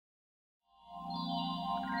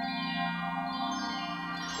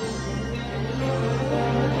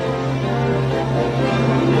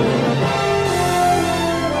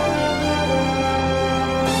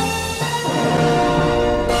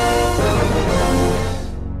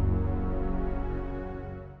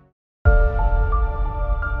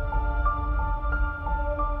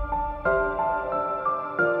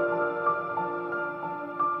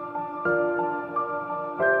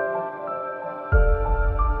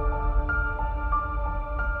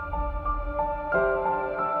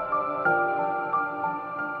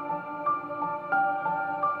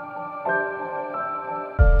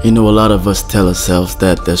You know, a lot of us tell ourselves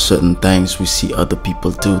that there's certain things we see other people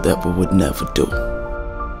do that we would never do.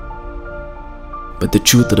 But the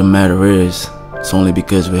truth of the matter is, it's only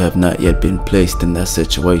because we have not yet been placed in that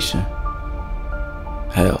situation.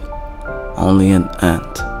 Hell, only an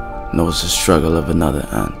ant knows the struggle of another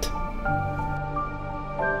ant.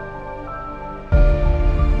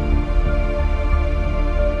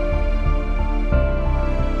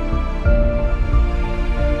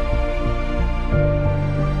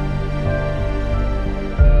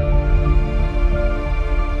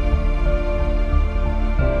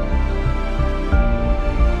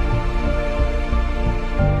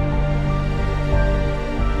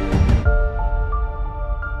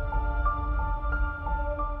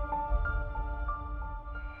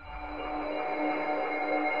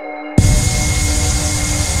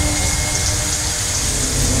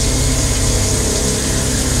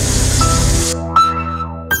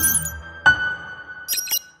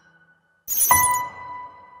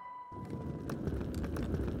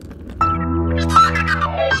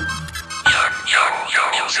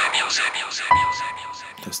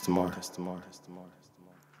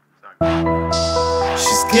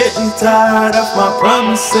 She's getting tired of my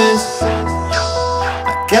promises.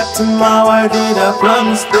 I kept to my word, did I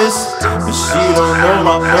promise this? But she don't know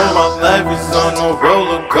my life is on a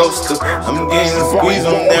roller coaster. I'm getting squeezed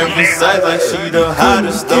on every side like she the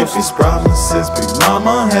hottest. Keep these promises, big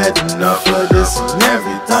mama had enough of this. And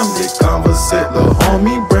every time they conversate, little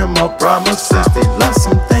homie bring my promises. They lost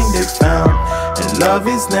something they found, and love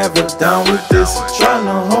is never down with this. Trying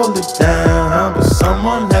to hold it down, but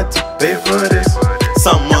someone had to pay for this.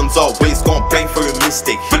 Someone's always gonna pay for a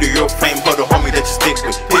mistake. Hitter your fame, but a homie that you stick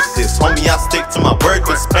with. Pick this, homie, I stick to my word,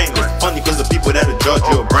 but it's painless. Funny cause the people that'll judge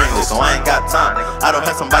you are brainless. So I ain't got time, I don't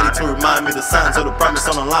have somebody to remind me the signs of the promise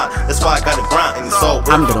on the line. That's why I gotta grind, and it's all worth.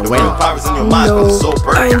 I'm gonna win. The power's in your mind, but it's so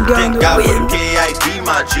perfect. Thank God for the KID,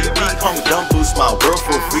 my GB. Homie, don't boost my world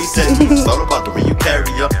for free. It's all about the way you carry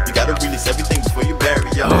up. You gotta release everything before you bury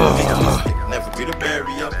up. Never be the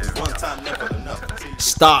barrier. One time, never enough.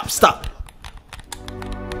 Stop.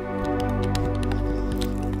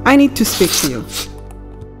 I need to speak to you.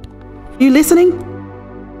 Are you listening?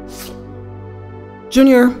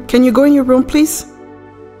 Junior, can you go in your room, please?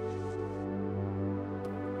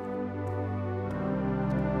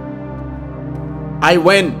 I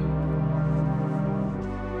win.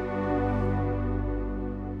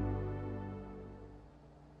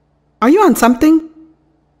 Are you on something?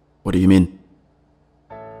 What do you mean?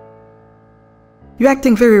 You're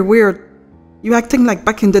acting very weird. You're acting like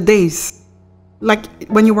back in the days. Like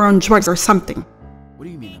when you were on drugs or something. What do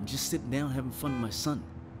you mean? I'm just sitting down having fun with my son.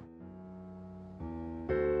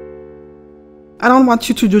 I don't want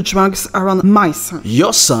you to do drugs around my son.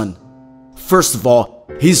 Your son? First of all,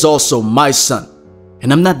 he's also my son.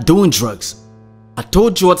 And I'm not doing drugs. I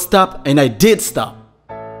told you I'd stop, and I did stop.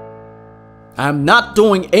 I'm not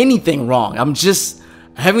doing anything wrong. I'm just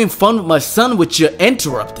having fun with my son, which you're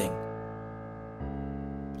interrupting.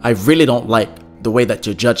 I really don't like the way that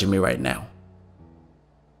you're judging me right now.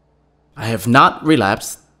 I have not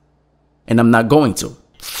relapsed, and I'm not going to.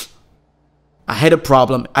 I had a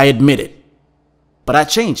problem, I admit it. But I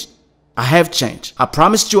changed. I have changed. I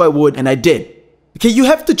promised you I would, and I did. Okay, you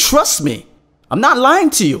have to trust me. I'm not lying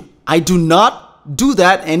to you. I do not do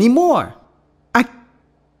that anymore.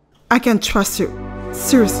 I can't trust you.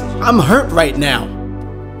 Seriously. I'm hurt right now.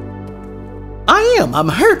 I am. I'm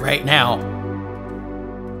hurt right now.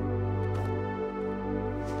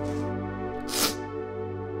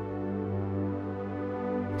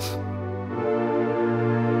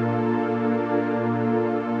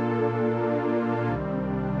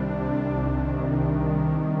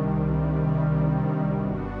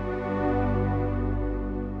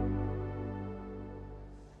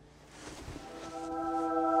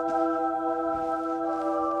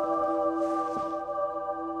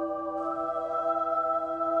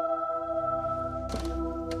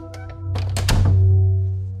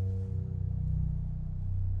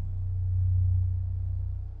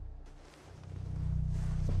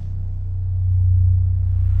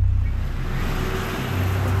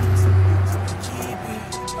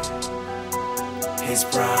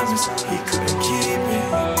 his promise, he couldn't keep it.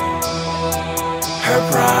 Her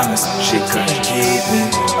promise, she couldn't keep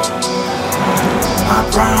it. My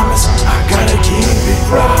promise, I gotta keep it.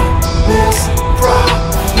 Promise,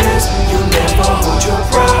 promise, you never hold your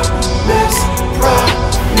promise.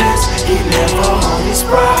 Promise, he never hold his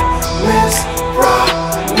promise.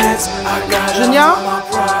 Promise, I gotta Junior? hold my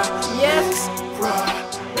promise. Yes.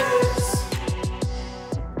 Promise.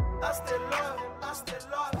 I still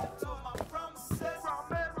love to my promises.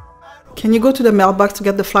 Can you go to the mailbox to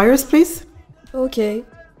get the flyers, please? Okay.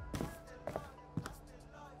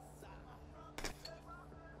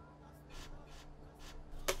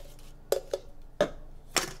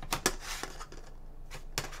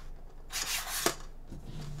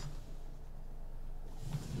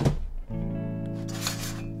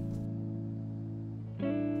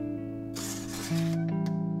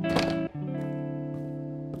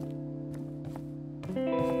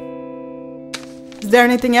 Is there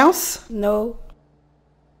anything else? No.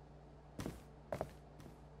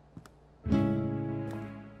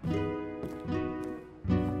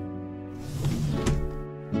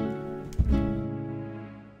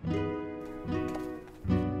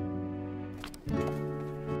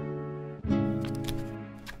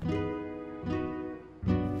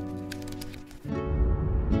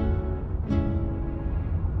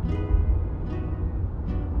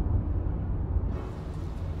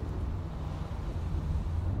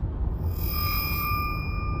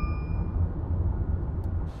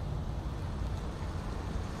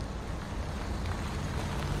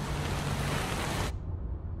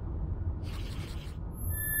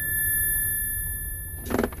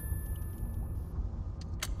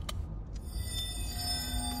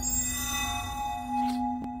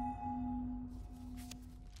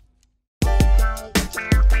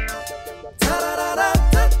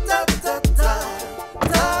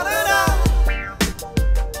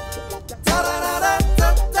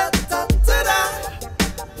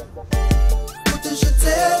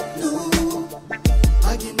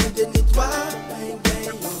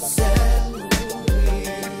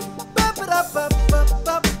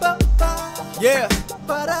 Yeah.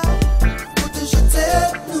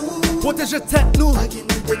 Protéger tête nous.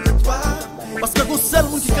 Parce que nous seul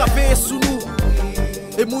monde qui veille sous nous.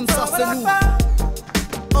 Et moun ça c'est nous.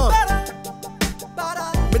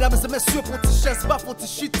 Mesdames et messieurs, pour ti chaise pas, pour ti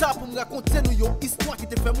chita, pour me raconter nous yon histoire qui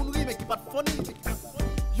te fait moun rire mais qui pas de funny.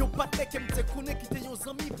 Yon patek qui me te connaît qui te yon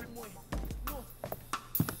zami pour moi.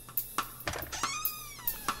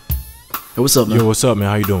 Hey, what's up, man? Yo, what's up, man?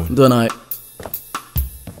 How you doing? I'm doing alright.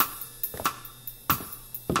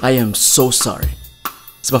 I am so sorry.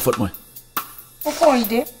 C'est pas faute moi. Aucune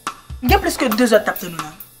idée. Il y a plus que 2 heures de taper nous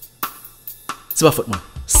là. C'est pas faute moi.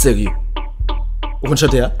 Sérieux. Vous comptez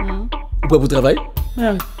chanter, hein? Vous pouvez vous travailler?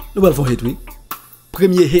 Ouais. Nous allons faire un hit, oui.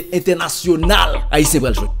 Premier hit international. Haïtien va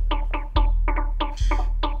le jouer.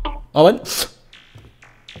 Ah ouais?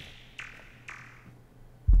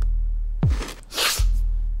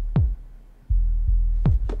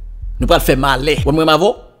 Nous allons faire malais. Vous voyez ma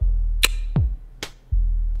voix?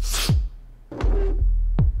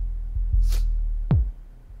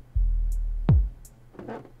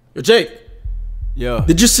 Yo, Jake. Yeah.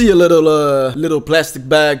 Did you see a little plastic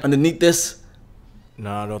bag underneath this?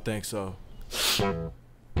 No, I don't think so.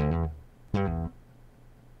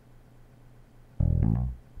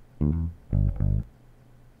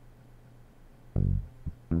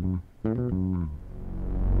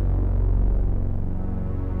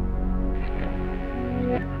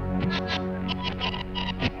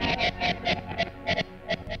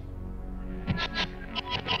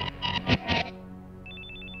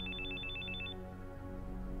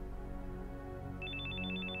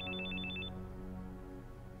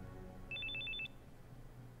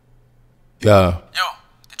 Yeah. Yo,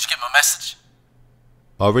 did you get my message?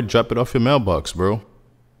 Already drop it off your mailbox, bro.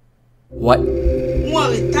 What? Moi,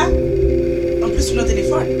 arrête ça. En plus, sur le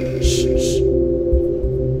téléphone. Shh.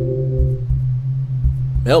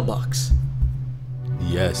 Mailbox?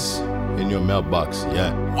 Yes. In your mailbox,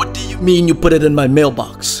 yeah. What do you mean you put it in my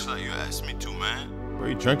mailbox? So you asked me to, man. Bro,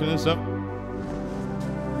 you drinking or something?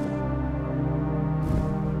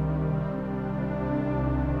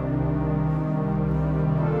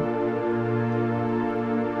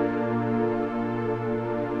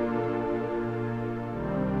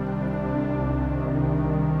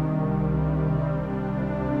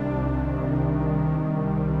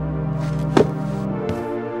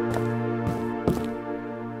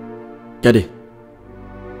 Regardez.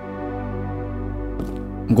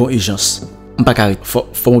 J'ai une urgence. Je ne peux pas arrêter.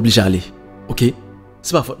 Faut m'obliger à aller. Ok?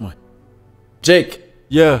 C'est pas faute moi. Jake,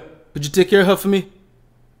 Yeah. could you take care of her for me?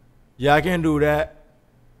 Yeah, I can do that.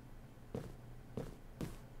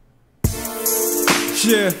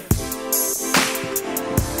 Yeah.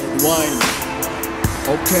 Edwine.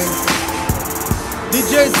 Okay.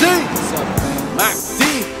 DJ Z. What's up, man? Mac D.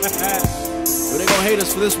 But they gonna hate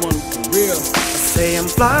us for this one, for real. Say I'm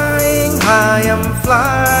flying high, I'm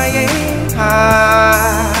flying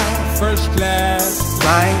high. First class.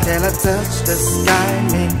 Flying till I touch the sky,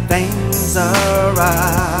 make things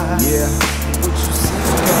alright. Yeah. What you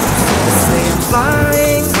say I'm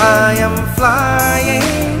flying high, I'm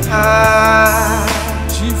flying high.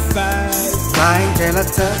 G5. Flying till I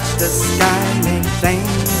touch the sky, make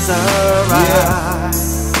things alright.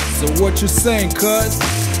 So what you saying, cuz?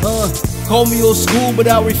 Call me old school, but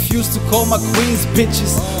I refuse to call my queens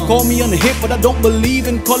bitches. Call me unhip, but I don't believe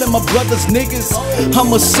in calling my brothers niggas.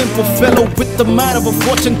 I'm a simple fellow with the mind of a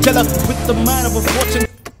fortune teller, with the mind of a fortune.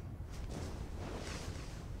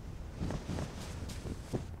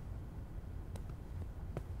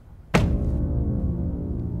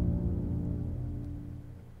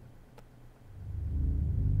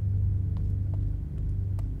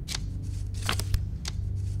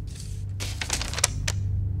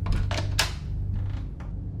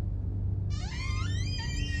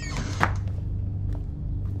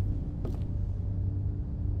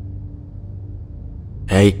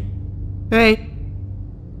 Hey, Hey,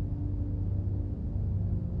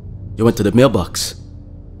 you went to the mailbox.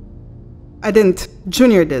 I didn't.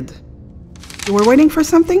 Junior did. You were waiting for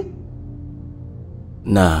something?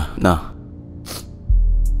 Nah.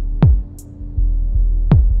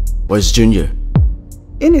 Where's Junior?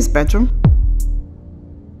 In his bedroom.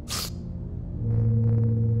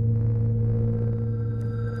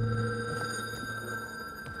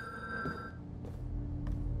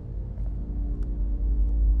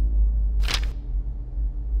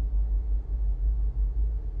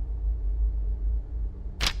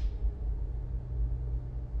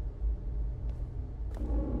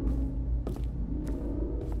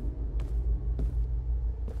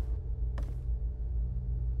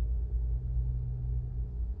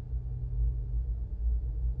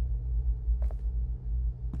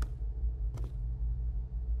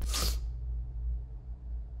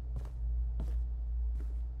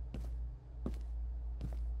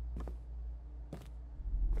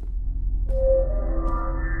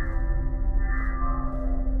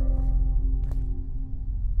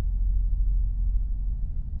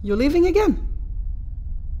 You leaving again?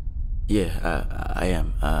 Yeah, I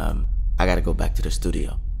am. I gotta go back to the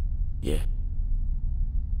studio. Yeah.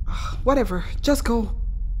 Whatever, just go.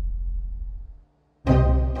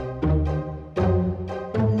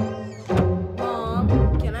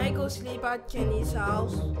 Mom, can I go sleep at Kenny's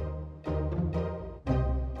house?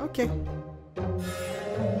 Okay.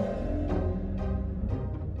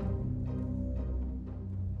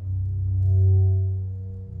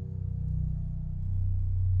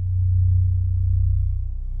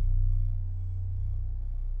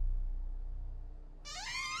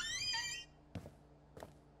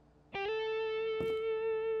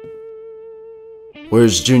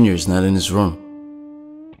 Where's Junior? He's not in his room.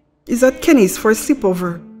 Is at Kenny's for a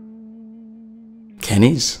sleepover?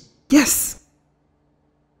 Kenny's? Yes.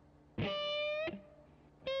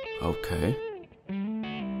 Okay.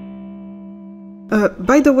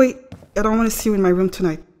 By the way, I don't want to see you in my room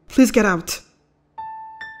tonight. Please get out.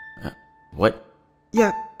 What?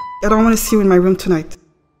 Yeah, I don't want to see you in my room tonight.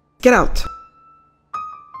 Get out.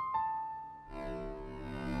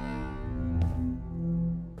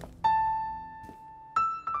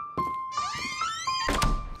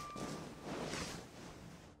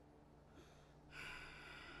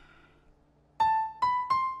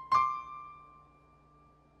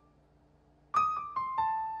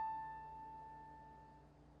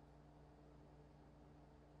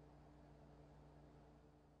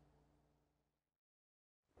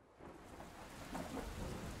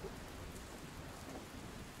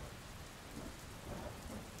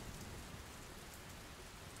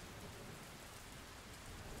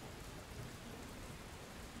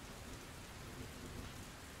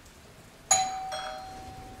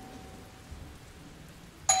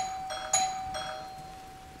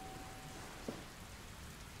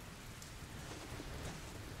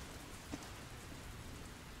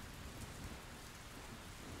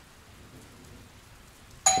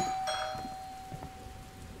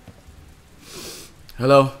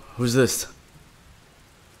 Hello? Who's this?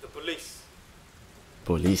 The police.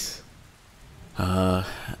 Police.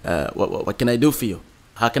 What can I do for you?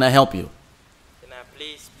 How can I help you? Can I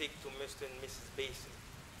please speak to Mr. and Mrs. Basin?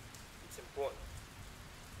 It's important.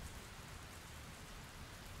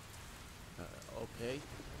 Okay.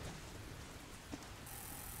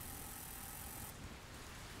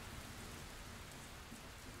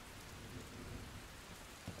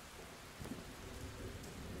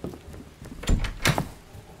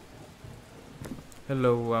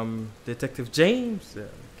 Hello, Detective James.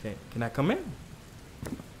 Can I come in?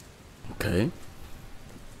 Okay.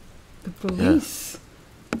 The police.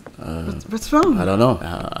 What's wrong? I don't know.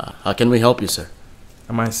 How can we help you, sir?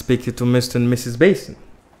 Am I speaking to Mr. and Mrs. Basin?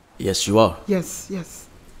 Yes, you are. Yes, yes.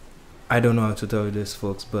 I don't know how to tell you this,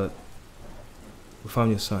 folks, but we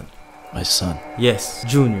found your son. My son. Yes,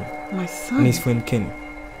 Junior. My son. And his friend Kenny.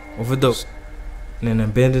 Overdosed in an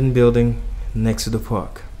abandoned building next to the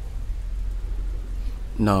park.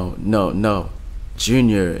 No.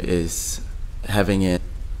 Junior is having a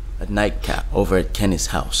nightcap over at Kenny's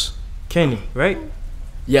house. Kenny, right?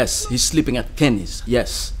 Yes, he's sleeping at Kenny's.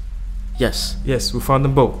 Yes. Yes, we found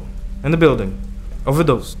them both. In the building.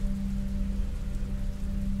 Overdosed.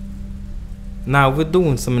 Now we're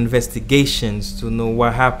doing some investigations to know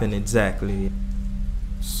what happened exactly.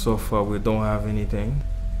 So far we don't have anything.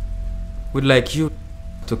 We'd like you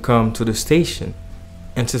to come to the station,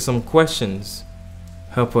 answer some questions,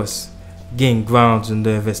 help us gain grounds in the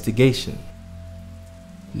investigation.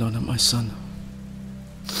 No, not my son.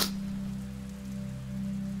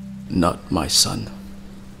 Not my son.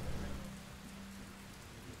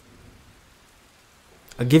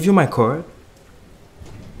 I'll give you my card.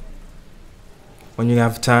 When you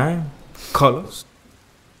have time, call us.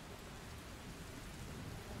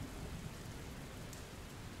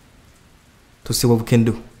 To see what we can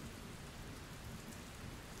do.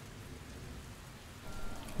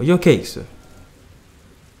 Are you okay, sir?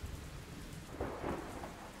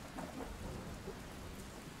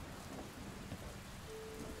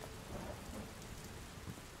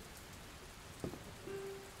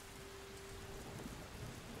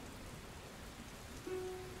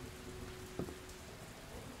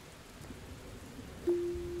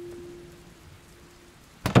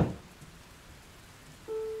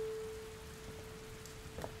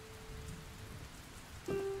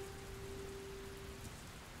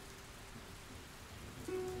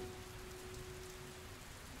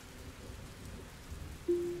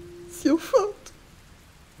 It's your fault.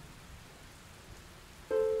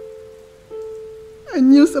 I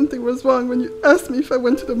knew something was wrong when you asked me if I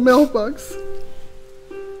went to the mailbox.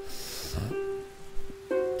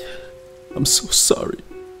 I'm so sorry.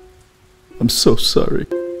 I'm so sorry.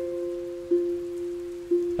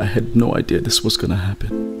 I had no idea this was gonna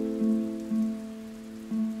happen.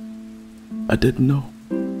 I didn't know.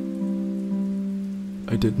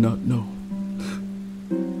 I did not know.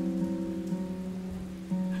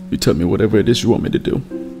 You tell me whatever it is you want me to do.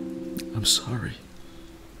 I'm sorry.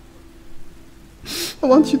 I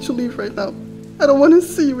want you to leave right now. I don't want to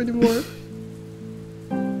see you anymore.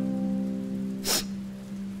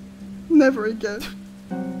 Never again.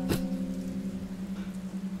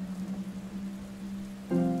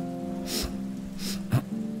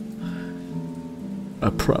 I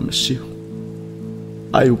promise you,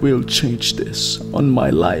 I will change this. On my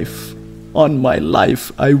life,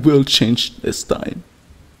 I will change this time.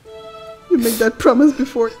 You made that promise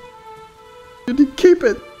before. You didn't keep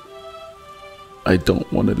it. I don't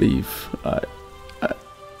want to leave.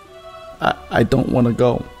 I don't want to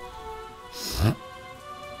go.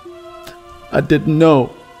 I didn't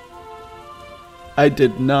know. I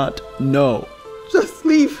did not know. Just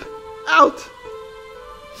leave. Out.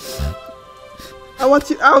 I want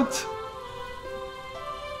you out.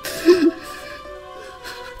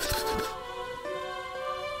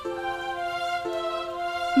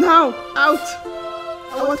 Now, out.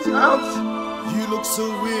 I want you out. You look so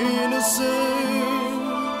innocent.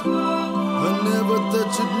 I never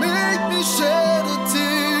thought you'd make me shed a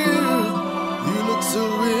tear. You look so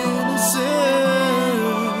innocent.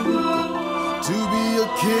 To be a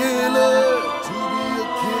killer.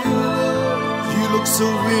 You look so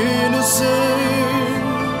innocent.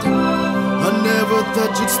 I never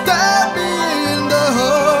thought you'd stab me in the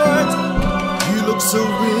heart. You look so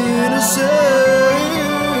innocent.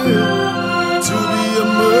 To be a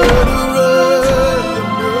murderer.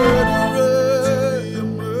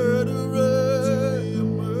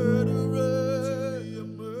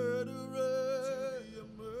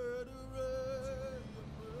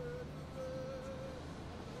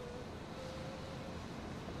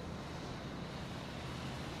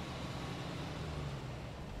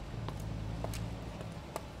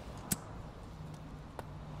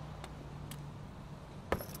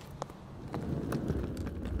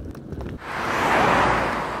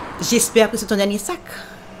 J'espère que c'est ton dernier sac.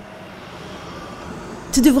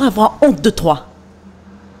 Tu devrais avoir honte de toi.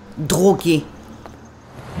 Drogué.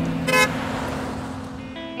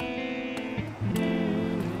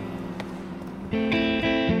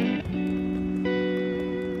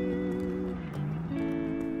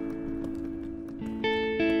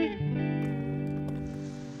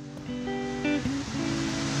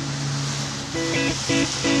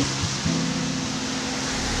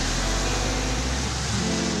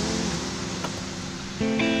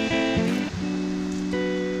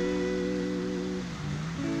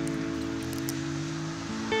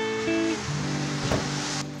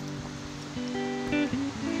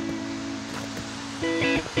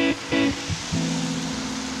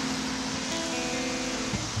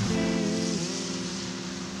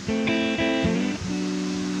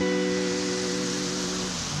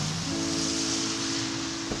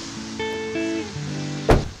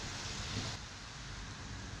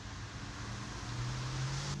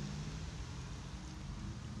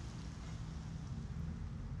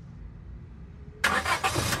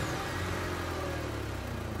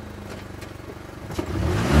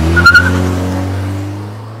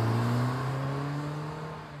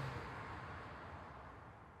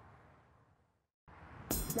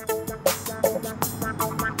 You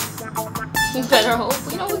better hope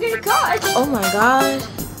we don't get caught. Oh my god.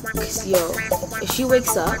 Cause yo, if she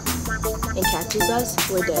wakes up and catches us,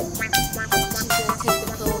 we're dead. She's gonna take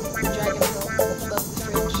the pill, dragon pill, above the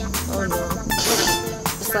fridge. Oh no.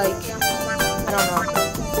 It's like, I don't know.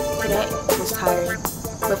 Today was tiring.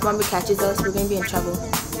 But if Mama catches us, we're gonna be in trouble.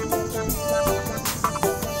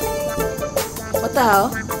 What the hell?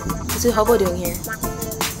 What's the hobo doing here?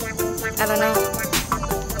 I don't know.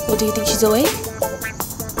 Well, do you think she's awake?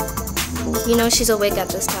 You know she's awake at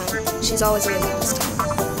this time. She's always awake at this time.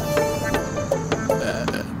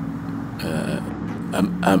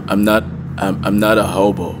 I'm not a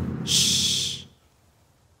hobo. Shh.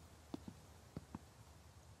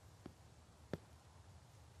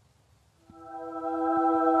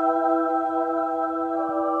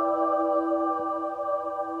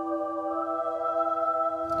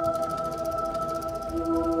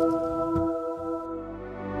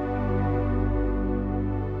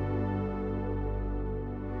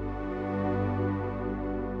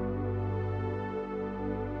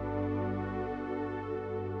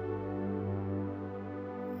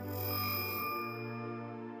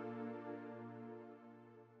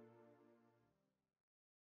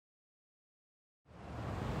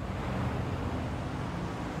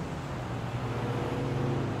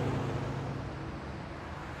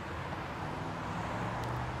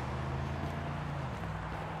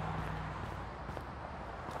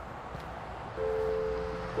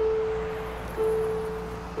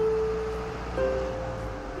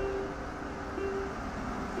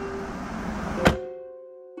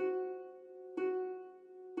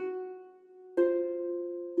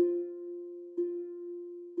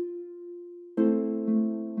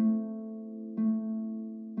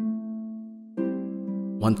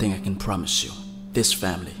 One thing I can promise you, this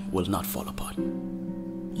family will not fall apart.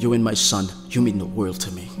 You and my son, you mean the world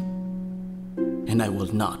to me. And I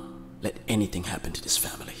will not let anything happen to this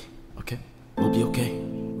family, okay? We'll be okay.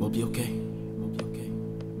 We'll be okay. We'll be okay.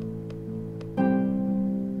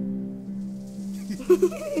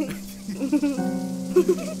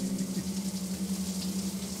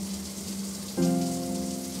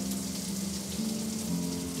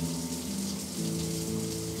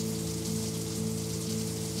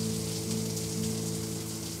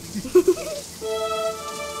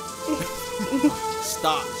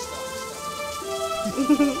 Stop.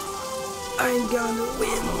 I'm gonna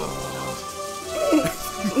win.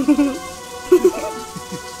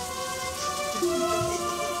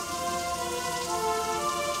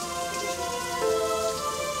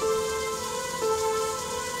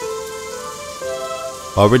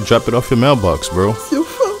 Already drop it off your mailbox, bro. It's your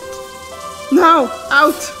fault. Now,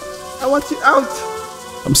 out. I want you out.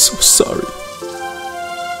 I'm so sorry.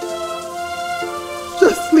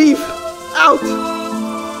 Just leave. Out.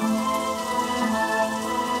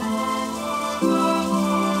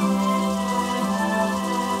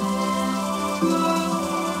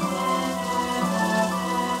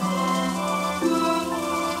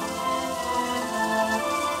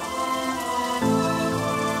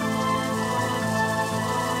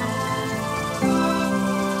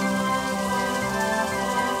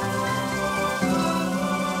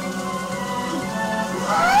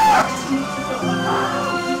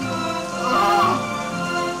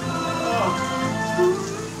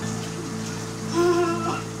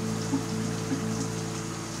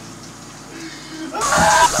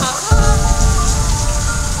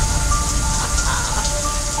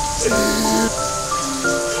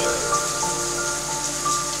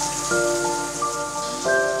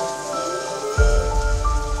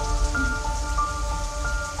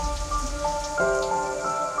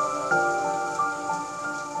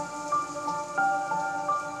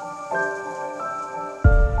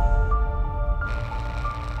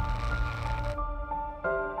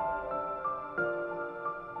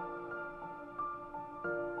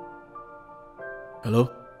 Hello?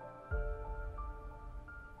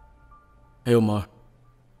 Hey, Omar.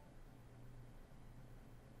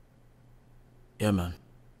 Yeah, man.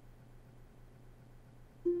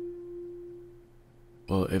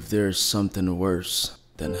 Well, if there's something worse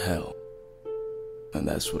than hell, then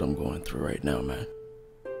that's what I'm going through right now, man.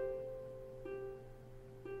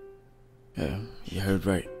 Yeah, you heard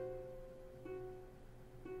right.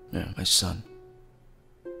 Yeah, my son.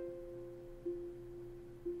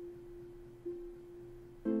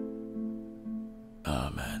 Oh,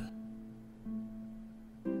 man.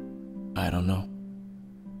 I don't know.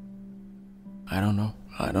 I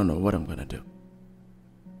don't know what I'm gonna do.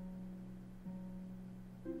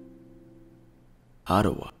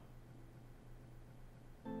 Ottawa.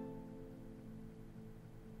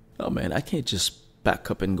 Oh, man, I can't just pack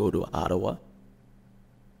up and go to Ottawa?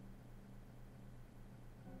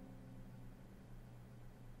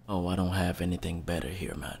 Oh, I don't have anything better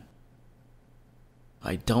here, man.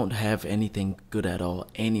 I don't have anything good at all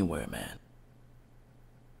anywhere, man.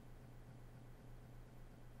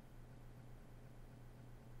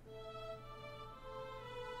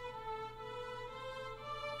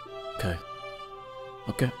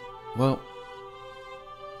 Okay. Well,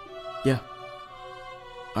 yeah.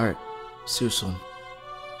 Alright. See you soon.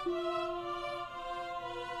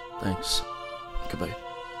 Thanks. Goodbye.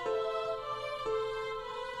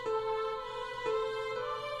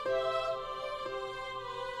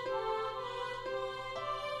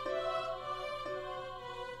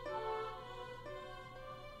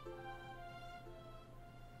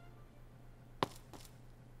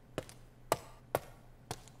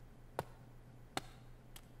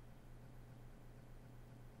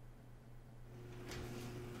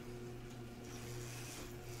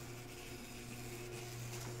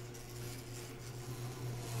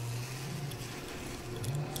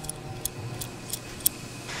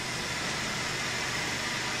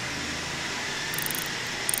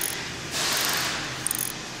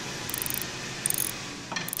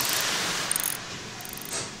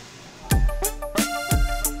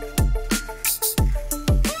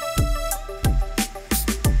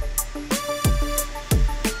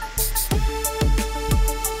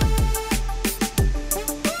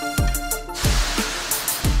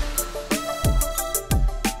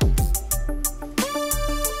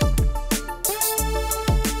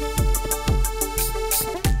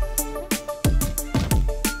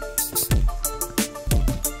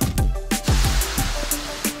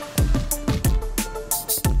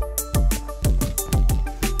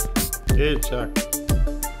 Hey Jack,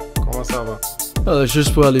 comment ça va?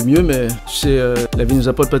 Juste pour aller mieux, mais tu sais, la vie nous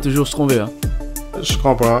apporte pas toujours ce qu'on veut. Hein. Je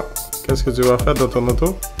comprends. Qu'est-ce que tu vas faire dans ton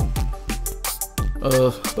auto?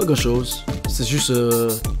 Pas grand chose. C'est juste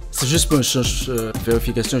pour une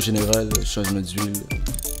vérification générale, changement d'huile.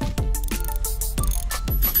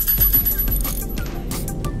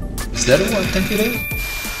 Is that who I think it is?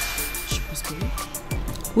 Je pense que oui.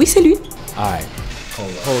 Oui, c'est lui. Alright,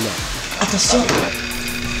 hold on. Attention.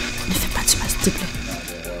 Ne fais pas du mal, s'il te plaît.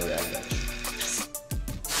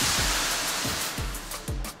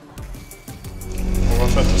 On va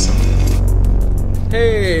faire tout ça.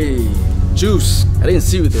 Hey, Juice. I didn't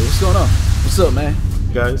see you there. What's going on? What's up, man?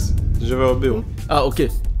 Guys, je vais au bureau. Ah, okay.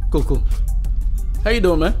 Cool. How you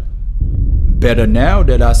doing, man? Better now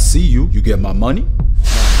that I see you. You get my money?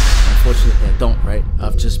 Unfortunately, I don't, right?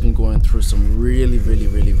 I've just been going through some really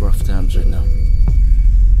rough times right now.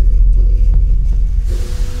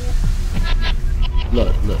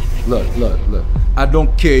 Look. I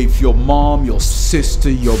don't care if your mom, your sister,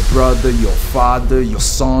 your brother, your father, your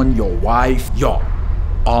son, your wife, your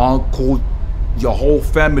uncle, your whole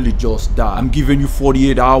family just died. I'm giving you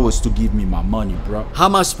 48 hours to give me my money, bro. How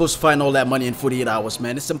am I supposed to find all that money in 48 hours,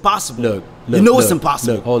 man? It's impossible. Look, you know it's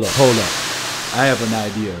impossible. Look, hold on. I have an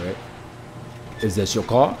idea, right? Is that your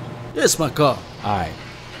car? Yeah, it's my car. Alright.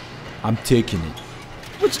 I'm taking it.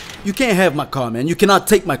 Which, you can't have my car, man. You cannot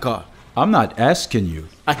take my car. I'm not asking you.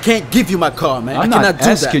 I can't give you my car, man. I'm I not cannot do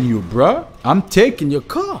that. asking you, bruh. I'm taking your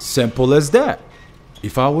car. Simple as that.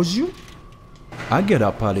 If I was you, I'd get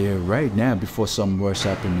up out of here right now before something worse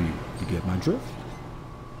happened to you. You get my drift?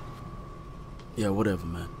 Yeah, whatever,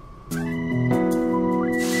 man.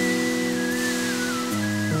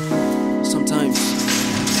 Sometimes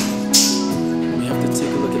we have to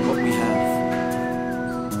take a look at what we have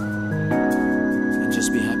and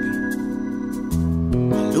just be happy.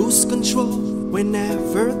 I lose control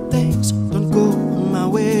whenever things don't go my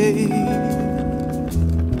way.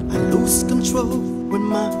 I lose control when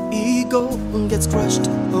my ego gets crushed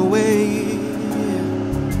away.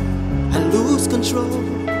 I lose control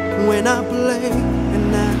when I play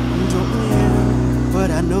and I don't know,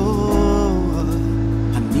 but I know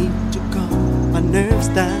I need to calm my nerves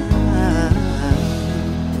down.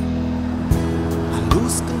 I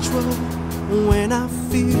lose control when I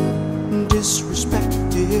feel disrespected.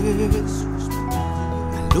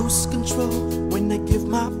 I lose control when I give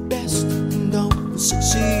my best and don't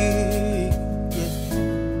succeed.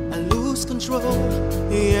 Yeah. I lose control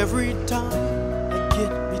every time I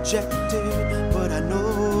get rejected, but I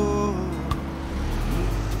know I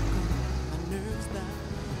need to calm my nerves down.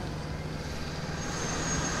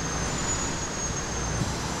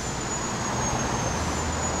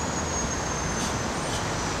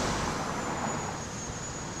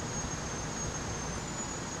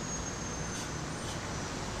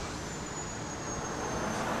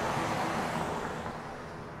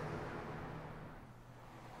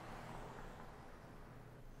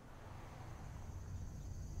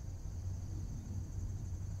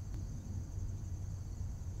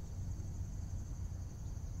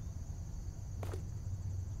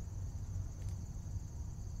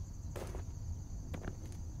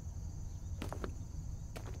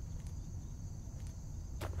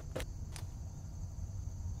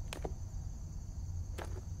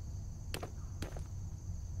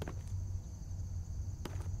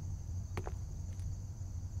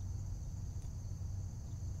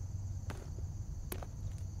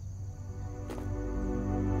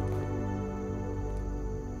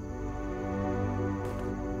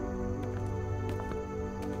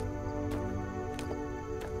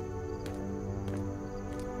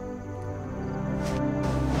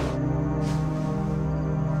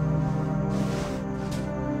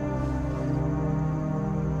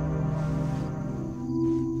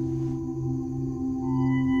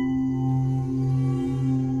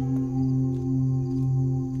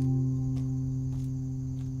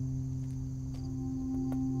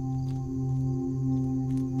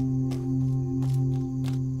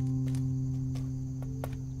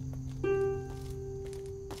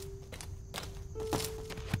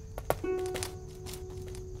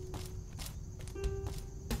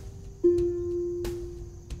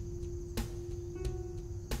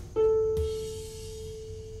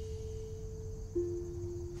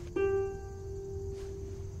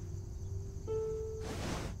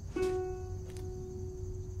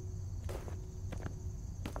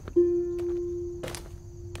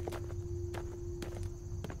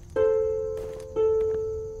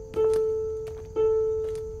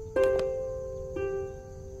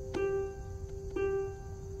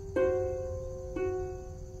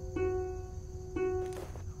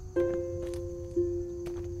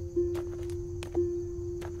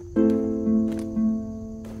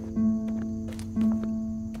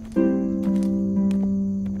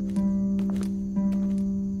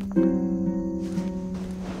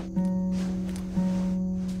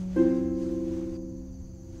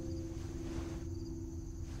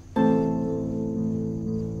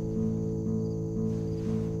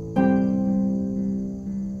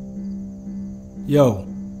 Yo,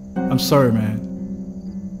 I'm sorry, man.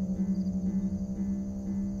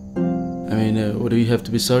 I mean, what do you have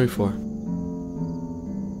to be sorry for?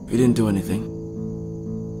 You didn't do anything.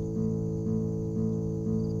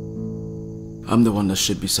 I'm the one that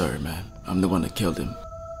should be sorry, man. I'm the one that killed him.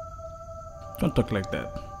 Don't talk like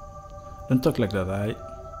that. Don't talk like that, alright?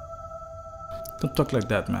 Don't talk like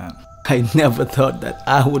that, man. I never thought that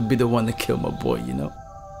I would be the one to kill my boy, you know?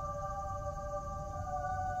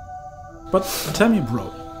 But tell me, bro,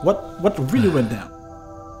 what really went down?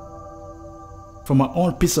 For my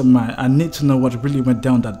own peace of mind, I need to know what really went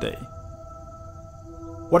down that day.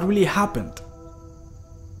 What really happened?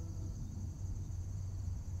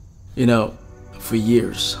 You know, for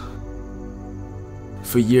years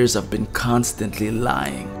I've been constantly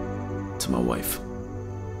lying to my wife.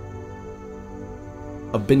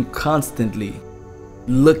 I've been constantly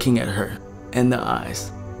looking at her in the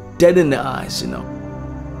eyes, dead in the eyes, you know,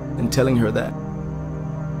 and telling her that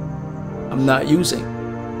I'm not using.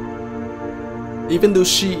 Even though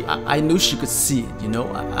I knew she could see it, you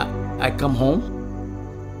know. I come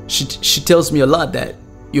home, she tells me a lot that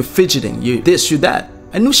you're fidgeting, you this, you that.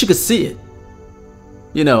 I knew she could see it.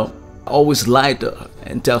 You know, I always lie to her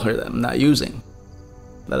and tell her that I'm not using,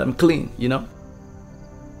 that I'm clean, you know.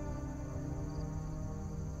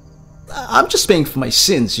 I'm just paying for my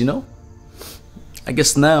sins, you know. I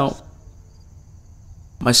guess now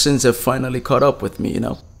my sins have finally caught up with me, you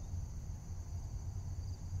know.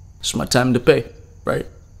 It's my time to pay, right?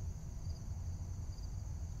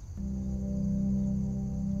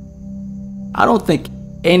 I don't think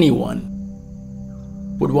anyone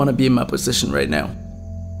would want to be in my position right now.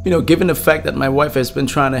 You know, given the fact that my wife has been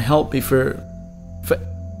trying to help me for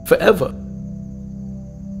forever.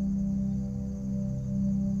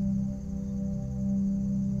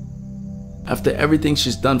 After everything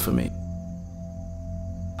she's done for me,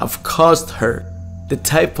 I've caused her the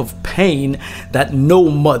type of pain that no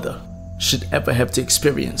mother should ever have to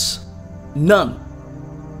experience. None.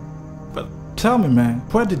 But tell me, man,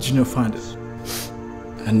 where did Junior find it?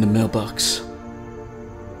 In the mailbox.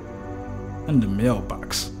 In the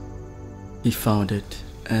mailbox? He found it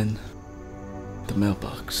in the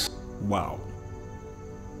mailbox. Wow.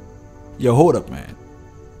 Yo, hold up, man.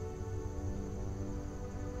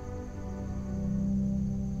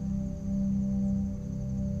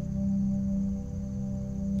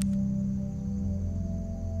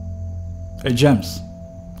 Hey, James.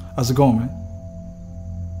 How's it going, man?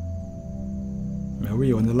 Man,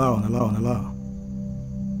 we on the law.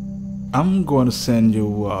 I'm going to send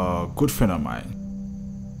you a good friend of mine.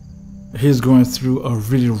 He's going through a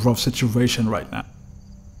really rough situation right now.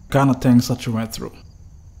 Kind of things that you went through.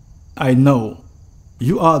 I know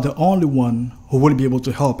you are the only one who will be able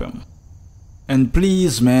to help him. And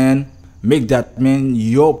please, man, make that man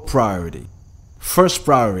your priority. First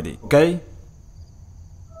priority, okay?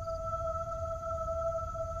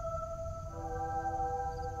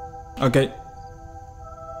 Okay.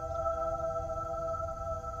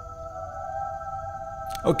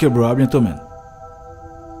 Ok, bro, à bientôt, man.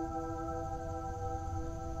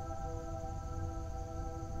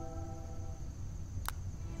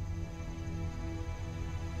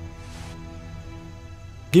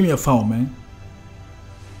 Give me your phone, man.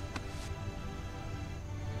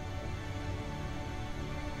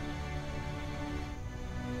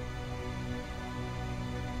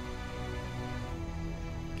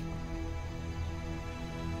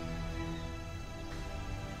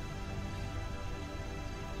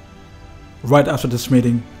 Right after this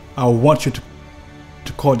meeting, I want you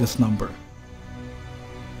to call this number.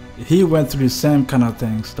 He went through the same kind of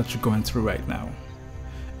things that you're going through right now,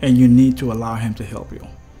 and you need to allow him to help you.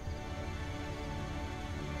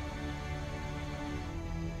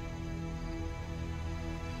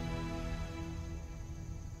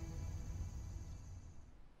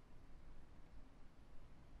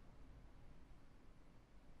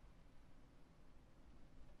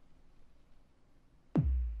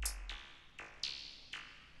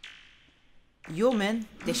 Yo, man,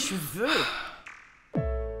 tes cheveux.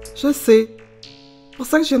 Je sais. C'est pour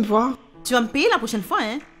ça que je viens de voir. Tu vas me payer la prochaine fois,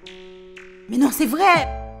 hein? Mais non, c'est vrai.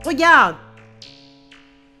 Regarde.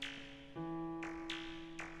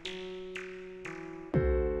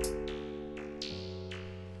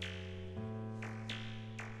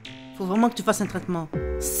 Faut vraiment que tu fasses un traitement.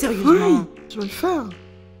 Sérieusement. Oui, je vais le faire.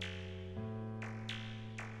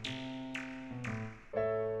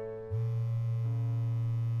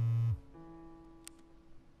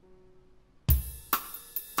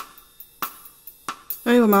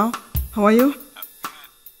 Hey Lamar, how are you?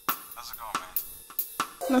 How's it going, man?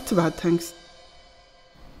 Not too bad, thanks.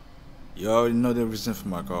 You already know the reason for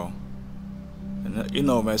my call. And you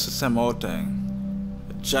know, man, it's the same old thing.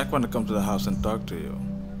 Jack wanna come to the house and talk to you.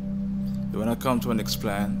 He wanna come to and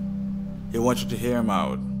explain. He wants you to hear him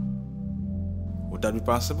out. Would that be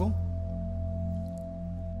possible?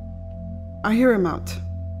 I hear him out,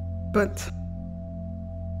 but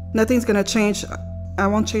nothing's gonna change. I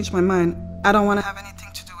won't change my mind. I don't want to have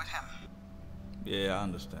anything to do with him. Yeah, I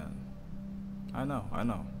understand. I know.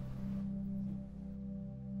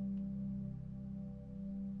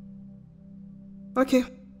 Okay,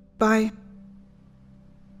 bye.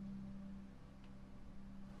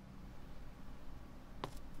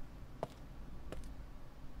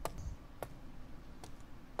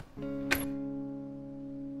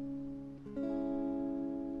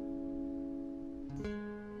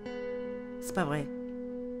 C'est pas vrai.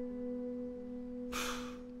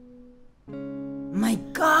 My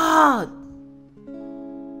God!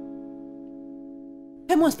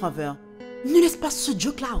 Fais-moi un faveur. Ne laisse pas ce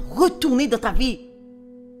joke-là retourner dans ta vie.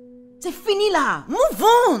 C'est fini là. Move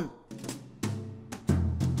on!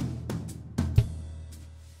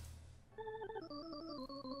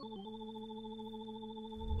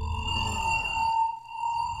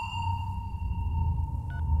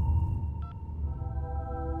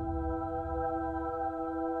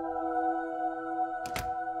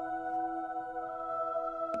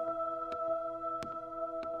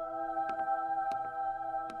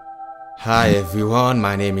 Hi everyone,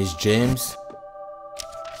 my name is James.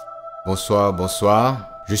 Bonsoir, bonsoir.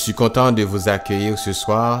 Je suis content de vous accueillir ce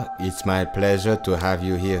soir. It's my pleasure to have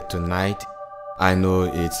you here tonight. I know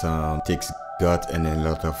it takes gut and a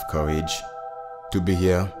lot of courage to be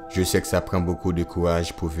here. Je sais que ça prend beaucoup de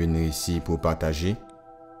courage pour venir ici pour partager.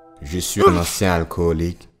 Je suis un ancien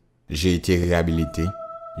alcoolique. J'ai été réhabilité.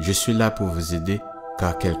 Je suis là pour vous aider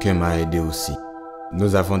car quelqu'un m'a aidé aussi.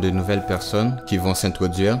 Nous avons de nouvelles personnes qui vont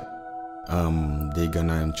s'introduire. They're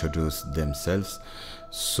gonna introduce themselves.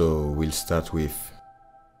 So we'll start with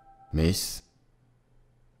Miss.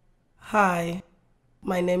 Hi,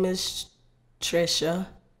 my name is Trisha.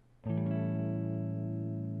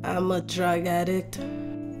 I'm a drug addict.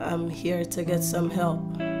 I'm here to get some help,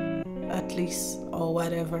 at least, or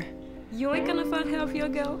whatever. You ain't gonna find help here,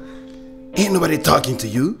 girl. Ain't nobody talking to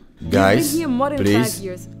you. Guys, You've been here more than please. 5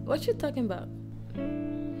 years. What you talking about?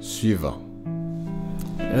 Suivant.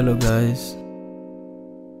 Hello guys.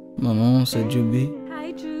 Maman, c'est Juby.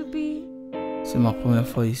 Hi, Juby. C'est ma première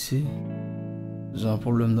fois ici. J'ai un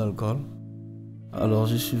problème d'alcool. Alors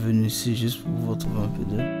je suis venu ici juste pour vous retrouver un peu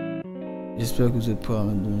d'aide. J'espère que vous êtes prêts à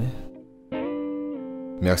me donner.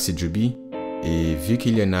 Merci Juby. Et vu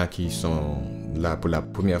qu'il y en a qui sont là pour la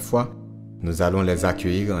première fois, nous allons les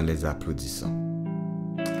accueillir en les applaudissant.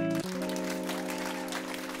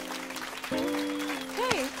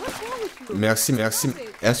 Merci.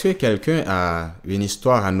 Est-ce que quelqu'un a une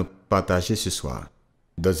histoire à nous partager ce soir?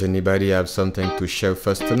 Does anybody have something to share with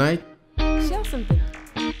us tonight? Share something.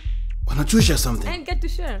 Why don't you share something? And get to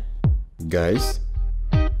share. Guys,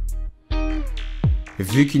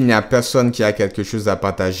 vu qu'il n'y a personne qui a quelque chose à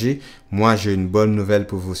partager, moi j'ai une bonne nouvelle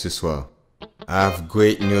pour vous ce soir. I have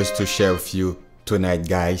great news to share with you tonight,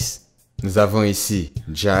 guys. Nous avons ici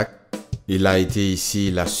Jack. Il a été ici,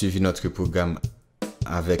 il a suivi notre programme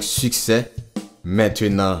avec succès.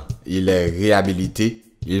 Maintenant, il est réhabilité.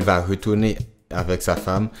 Il va retourner avec sa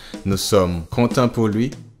femme. Nous sommes contents pour lui.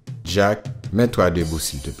 Jack, mets-toi debout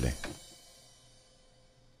s'il te plaît.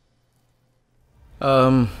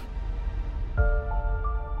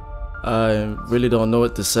 I really don't know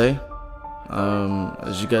what to say.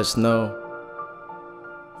 As you guys know,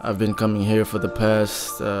 I've been coming here for the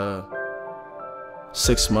past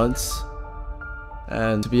 6 months.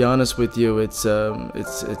 And to be honest with you, it's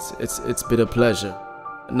been a pleasure.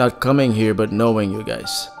 Not coming here, but knowing you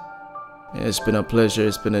guys. It's been a pleasure,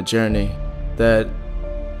 it's been a journey that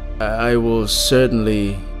I will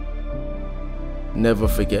certainly never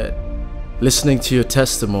forget. Listening to your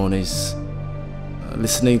testimonies,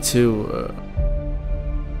 listening to,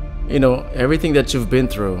 everything that you've been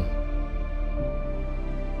through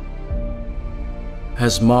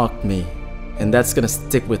has marked me. And that's gonna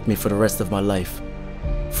stick with me for the rest of my life.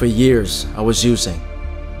 For years, I was using.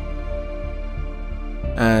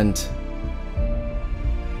 And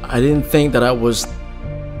I didn't think that I was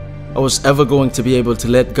ever going to be able to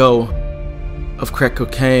let go of crack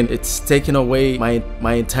cocaine. It's taken away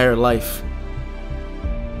my entire life.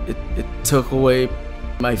 It took away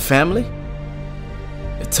my family.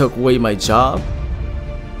 It took away my job.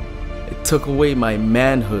 It took away my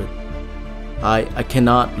manhood. I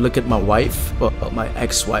cannot look at my wife, or my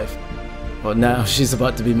ex-wife. Well, now she's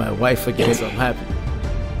about to be my wife again, so I'm happy.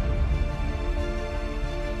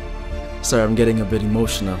 Sorry, I'm getting a bit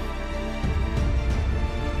emotional.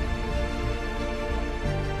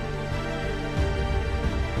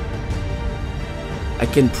 I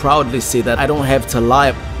can proudly say that I don't have to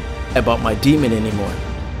lie about my demon anymore.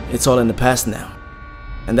 It's all in the past now.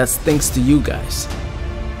 And that's thanks to you guys.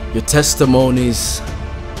 Your testimonies,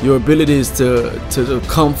 your abilities to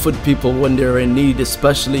comfort people when they're in need,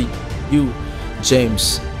 especially you,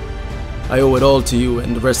 James. I owe it all to you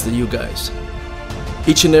and the rest of you guys.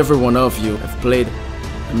 Each and every one of you have played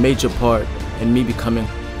a major part in me becoming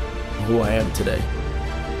who I am today.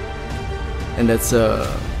 And that's a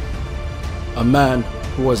man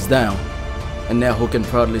who was down and now who can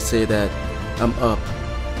proudly say that I'm up,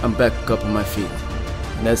 I'm back up on my feet.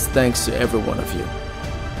 And that's thanks to every one of you.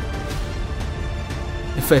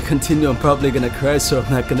 If I continue, I'm probably gonna cry, so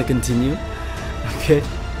I'm not gonna continue. Okay?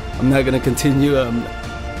 I'm not gonna continue.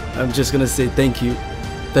 I'm just gonna say thank you.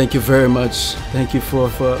 Thank you very much. Thank you for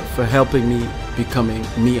helping me becoming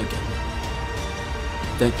me again.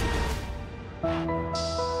 Thank you.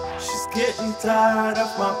 She's getting tired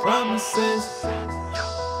of my promises.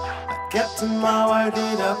 I kept to my word,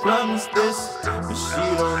 did I promise this? But she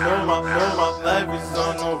don't know my life is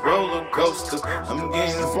on a roller coaster. I'm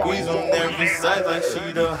getting squeezed on every side like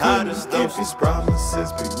she the hottest. Keep these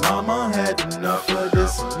promises, big mama had enough of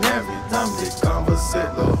this. And every time they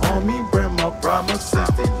conversate, little homie bring my promises.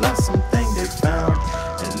 They lost something they found,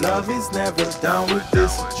 and love is never down with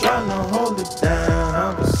this. Trying to hold it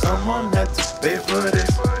down, but someone had to pay for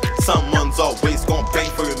this. Someone's always gonna pay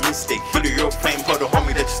for a mistake. Hit your fame for the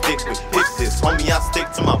homie that you stick with. Pick this, homie, I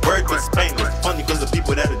stick to my word, but it's painless. Funny cause the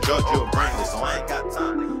people that'll judge you are brainless. So I ain't got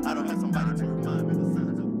time, I don't have somebody to remind me the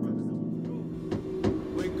signs of.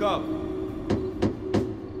 Wake up.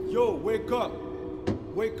 Yo, wake up.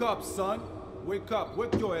 Wake up, son. Wake up.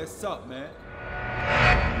 Wake your ass up, man.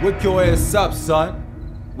 Wake your ass up, son.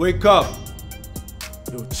 Wake up.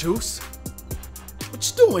 Yo, Juice? What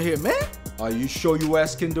you doing here, man? Are you sure you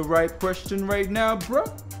asking the right question right now, bro?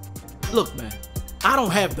 Look, man, I don't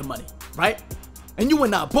have the money, right? And you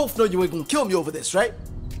and I both know you ain't gonna kill me over this, right?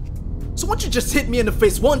 So why don't you just hit me in the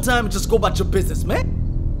face one time and just go about your business, man?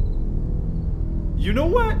 You know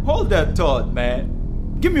what? Hold that thought,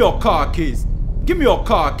 man. Give me your car keys. Give me your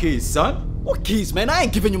car keys, son. What keys, man? I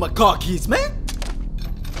ain't giving you my car keys, man.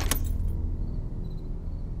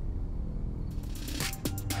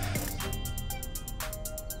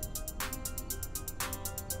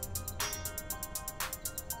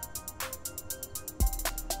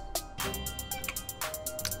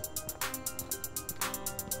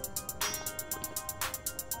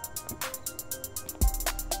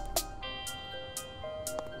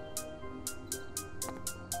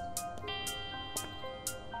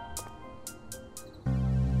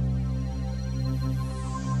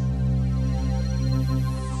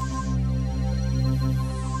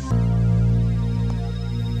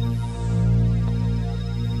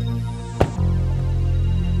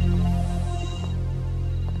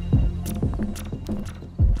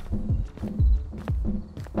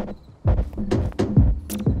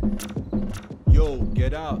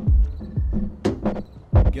 Get out.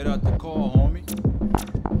 Get out the car, homie.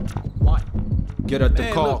 Why? Get out the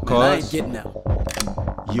Man, car, look, cuz. man, I ain't getting out.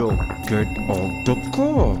 Yo, get out the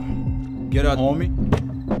car. Get out, homie.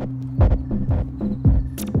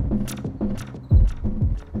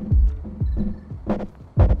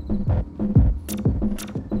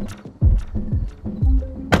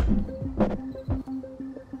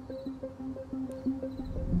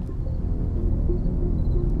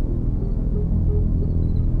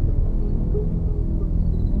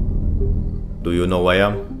 Do you know who I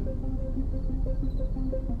am?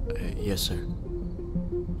 Yes, sir.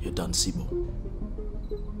 You're Don Sibo.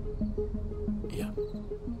 Yeah.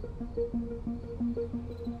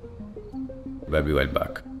 Very well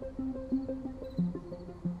back.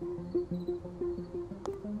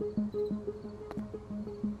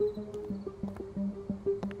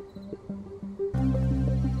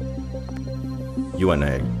 You and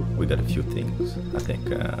I, we got a few things I think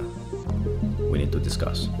we need to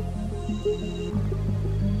discuss.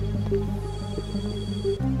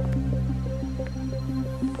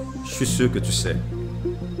 Je suis sûr que tu sais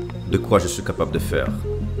de quoi je suis capable de faire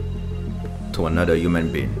to another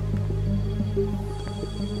human being.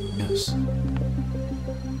 Yes.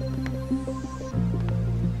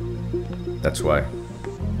 That's why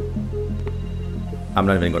I'm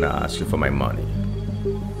not even gonna ask you for my money.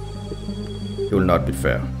 It will not be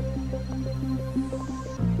fair.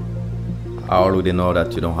 I already know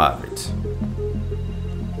that you don't have it.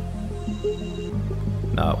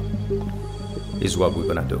 Now, is what we're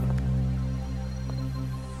gonna do.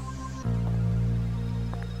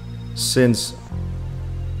 Since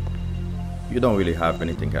you don't really have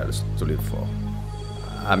anything else to live for,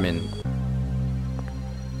 I mean,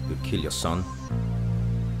 you kill your son,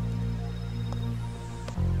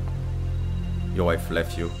 Your wife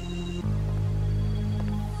left you.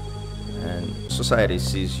 And society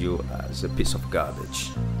sees you as a piece of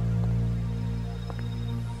garbage.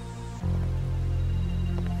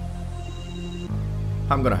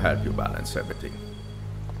 I'm gonna help you balance everything.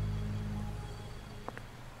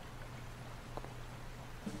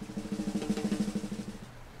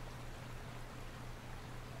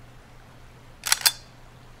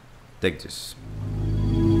 Take this.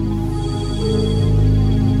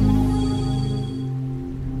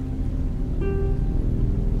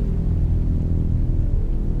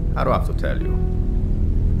 I don't have to tell you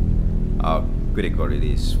how critical it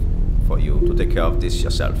is for you to take care of this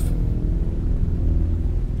yourself.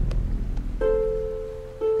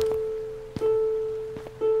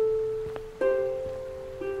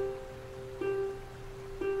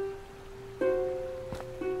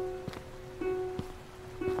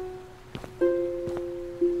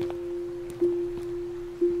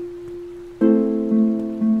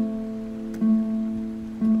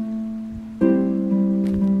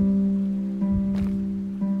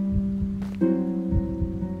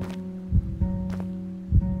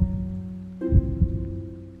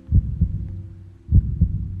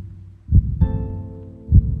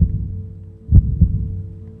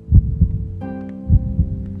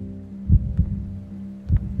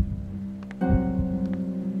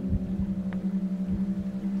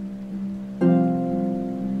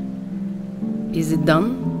 Is it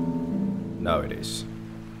done? Now it is.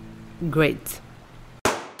 Great.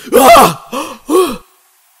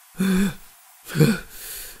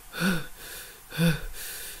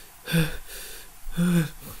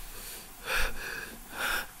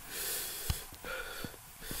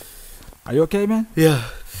 Are you okay, man? Yeah.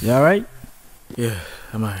 You alright? Yeah,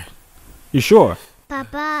 I'm alright. You sure?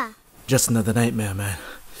 Papa. Just another nightmare, man.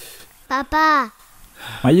 Papa.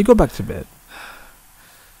 Why you go back to bed?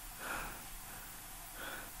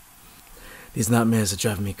 These nightmares are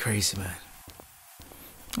driving me crazy, man.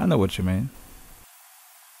 I know what you mean.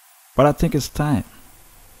 But I think it's time.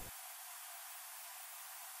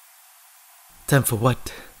 Time for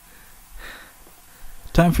what?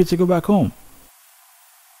 Time for you to go back home.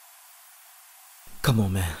 Come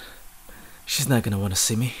on, man. She's not gonna want to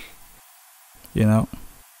see me. You know,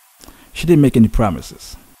 she didn't make any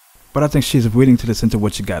promises. But I think she's willing to listen to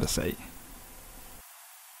what you gotta say.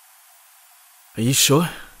 Are you sure?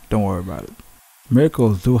 Don't worry about it.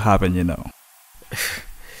 Miracles do happen, you know.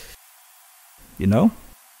 You know?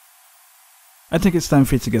 I think it's time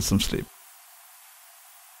for you to get some sleep.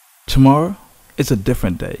 Tomorrow, it's a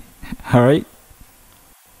different day. Alright?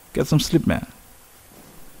 Get some sleep, man.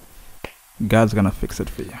 God's gonna fix it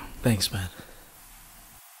for you. Thanks, man.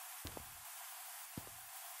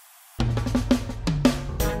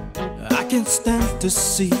 I can't stand to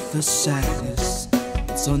see the sadness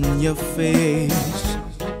that's on your face,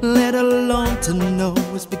 let alone to know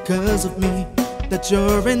it's because of me that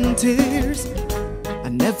you're in tears. I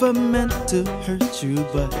never meant to hurt you,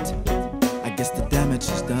 but I guess the damage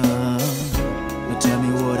is done. Now tell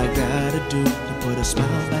me what I gotta do to put a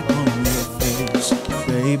smile back on your face,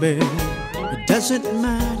 baby. It doesn't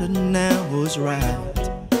matter now who's right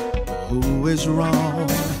or who is wrong.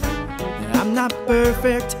 I'm not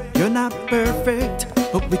perfect, you're not perfect,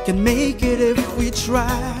 but we can make it if we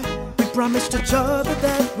try. We promised each other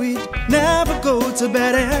that we'd never go to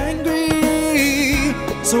bed angry.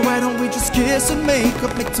 So why don't we just kiss and make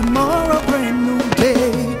up, make tomorrow a brand new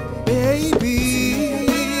day, baby.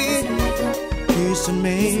 Kiss and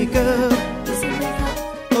make up,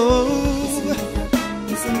 oh,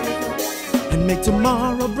 and make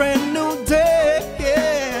tomorrow a brand new day.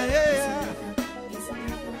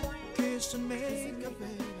 Kiss and make up,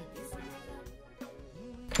 baby.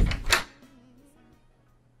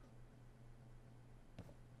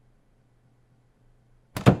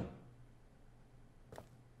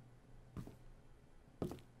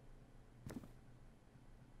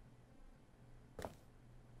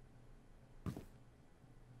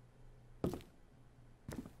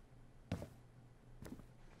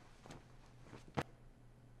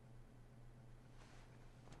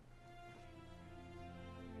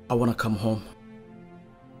 I wanna come home.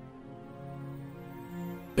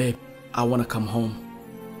 Babe, I wanna come home.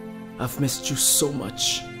 I've missed you so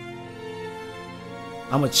much.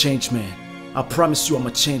 I'm a changed man. I promise you I'm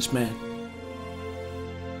a changed man.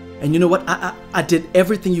 And you know what? I did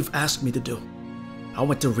everything you've asked me to do. I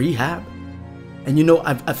went to rehab. And you know,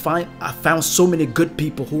 I found so many good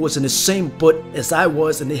people who was in the same boat as I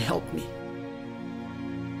was, and they helped me.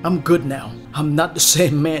 I'm good now. I'm not the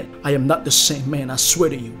same man. I am not the same man, I swear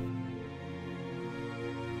to you.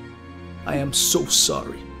 I am so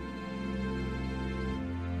sorry.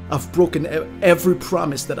 I've broken every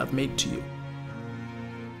promise that I've made to you.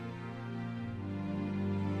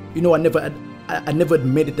 You know, I never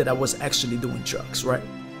admitted that I was actually doing drugs, right?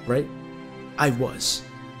 Right? I was.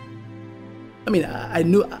 I mean, I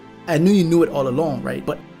knew you knew it all along, right?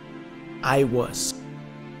 But I was.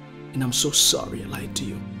 And I'm so sorry I lied to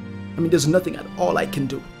you. I mean, there's nothing at all I can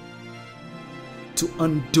do to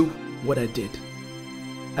undo what I did.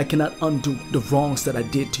 I cannot undo the wrongs that I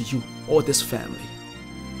did to you or this family.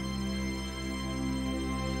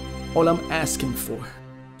 All I'm asking for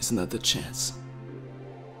is another chance.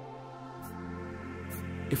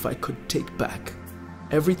 If I could take back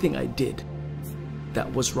everything I did that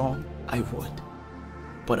was wrong, I would.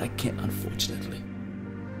 But I can't, unfortunately.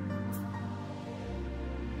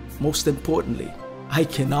 Most importantly, I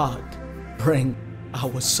cannot bring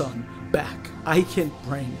our son back. I can't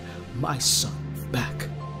bring my son back.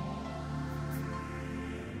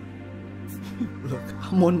 Look,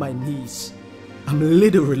 I'm on my knees. I'm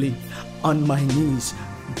literally on my knees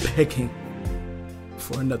begging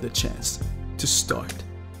for another chance to start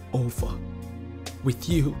over with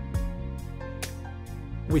you.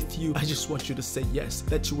 With you, I just want you to say yes,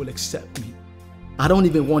 that you will accept me. I don't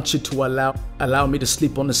even want you to allow me to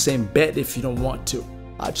sleep on the same bed if you don't want to.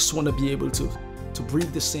 I just want to be able to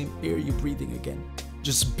breathe the same air you're breathing again.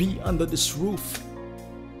 Just be under this roof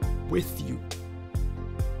with you.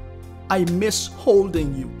 I miss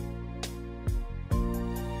holding you.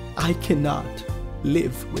 I cannot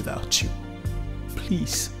live without you.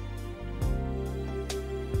 Please.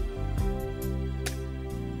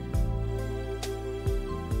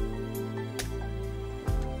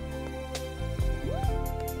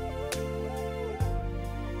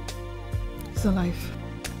 He's alive.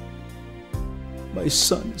 My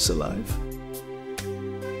son is alive.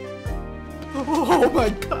 Oh my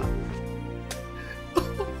God.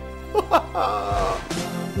 I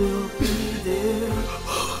will be there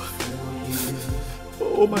for you.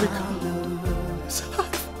 Oh my God. He's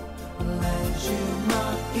alive.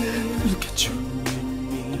 Look at you.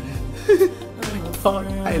 I thought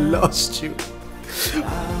I lost you. I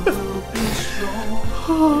will be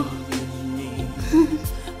strong when you need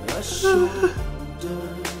a shoulder.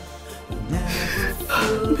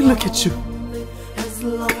 Look at you. As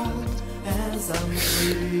long as I'm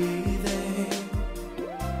breathing.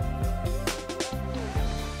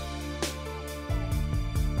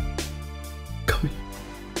 Come here.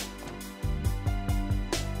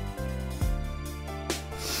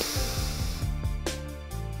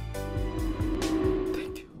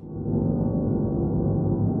 Thank you.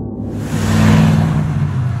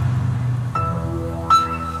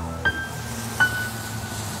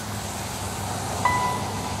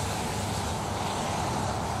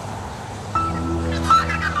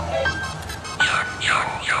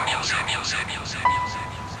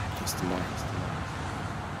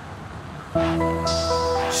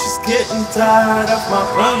 She's getting tired of my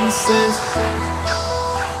promises.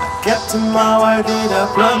 I kept to my word, did I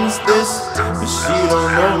promise this? But she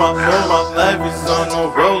don't know my life is on a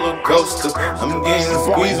roller coaster. I'm getting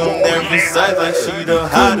squeezed on every side like she the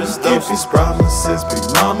hottest. Keep these promises, big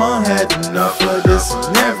mama had enough of this.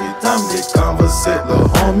 And every time they conversate, little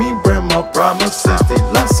homie bring my promises. They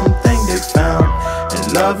lost something they found,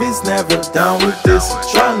 and love is never down with this.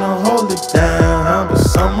 Trying to hold it down, but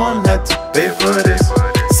someone had to pay for this.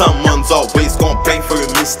 Someone's always gonna pay for your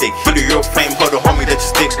mistake. Hit your fame, for the homie that you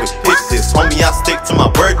stick with. Pick this, homie, I stick to my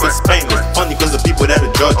word, but it's painless. Funny cause the people that'll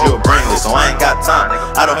judge you are brainless. So I ain't got time,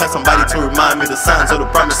 I don't have somebody to remind me the signs of the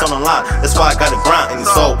promise on the line. That's why I gotta grind, and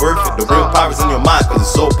it's all worth it. The real power's in your mind, cause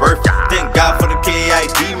it's so perfect. Thank God for the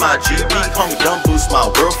KID, my GB. Homie, don't boost my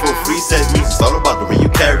world for free. Says music's all about the way you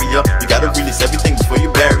carry up. You gotta release everything before you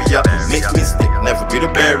bury up. Make me stick, never be the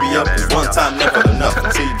barrier. Cause one time never enough,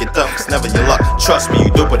 until you get tough, it's never your luck. Trust me,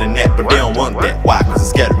 you doper than that, but they don't want that. Why? Cause it's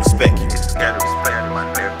scared to respect you.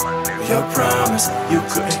 Your promise, you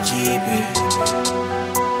couldn't keep it.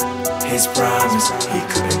 His promise, he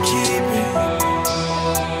couldn't keep it.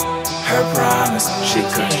 Her promise, she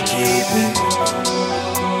couldn't keep it.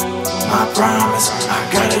 My promise, I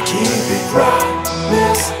gotta keep it.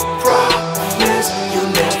 Promise, promise, you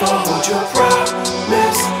never hold your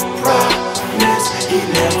promise. Promise, he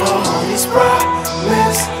never hold his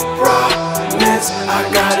promise. Promise, I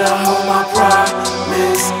gotta hold my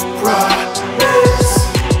promise. Promise.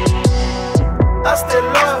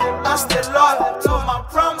 I stay loyal to my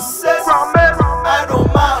promises. I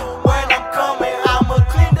don't mind when I'm coming, I'ma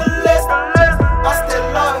clean the list. I stay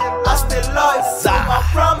loyal to my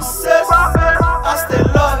promises. I stay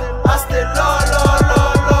loyal.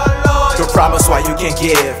 Don't promise why you can't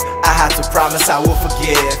give. I had to promise I will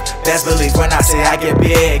forgive. Best believe when I say I get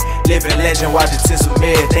big. Living legend while the tears are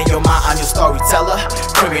mid. Then your mind, I'm your storyteller.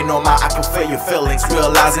 Criminal mind, I can feel your feelings.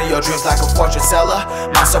 Realizing your dreams like a fortune teller.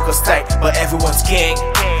 My circle's tight, but everyone's king.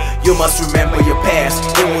 You must remember your past.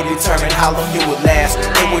 It will determine how long you will last.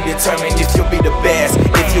 It will determine if you'll be the best.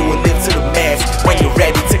 If you will live to the max. When you're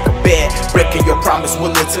ready, take a bet. Breaking your promise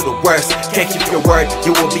will lead to the worst. Can't keep your word,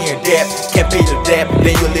 you will be in debt. Can't pay the debt,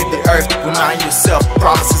 then you'll leave the earth. Remind yourself,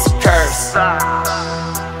 promise is a curse.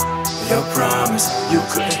 Your promise, you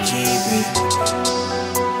couldn't keep it.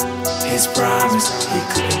 His promise, he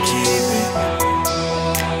couldn't keep it.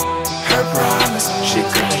 Her promise, she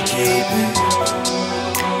couldn't keep it.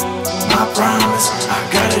 My promise, I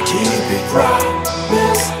gotta keep it.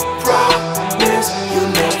 Promise, promise, you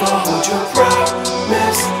never hold your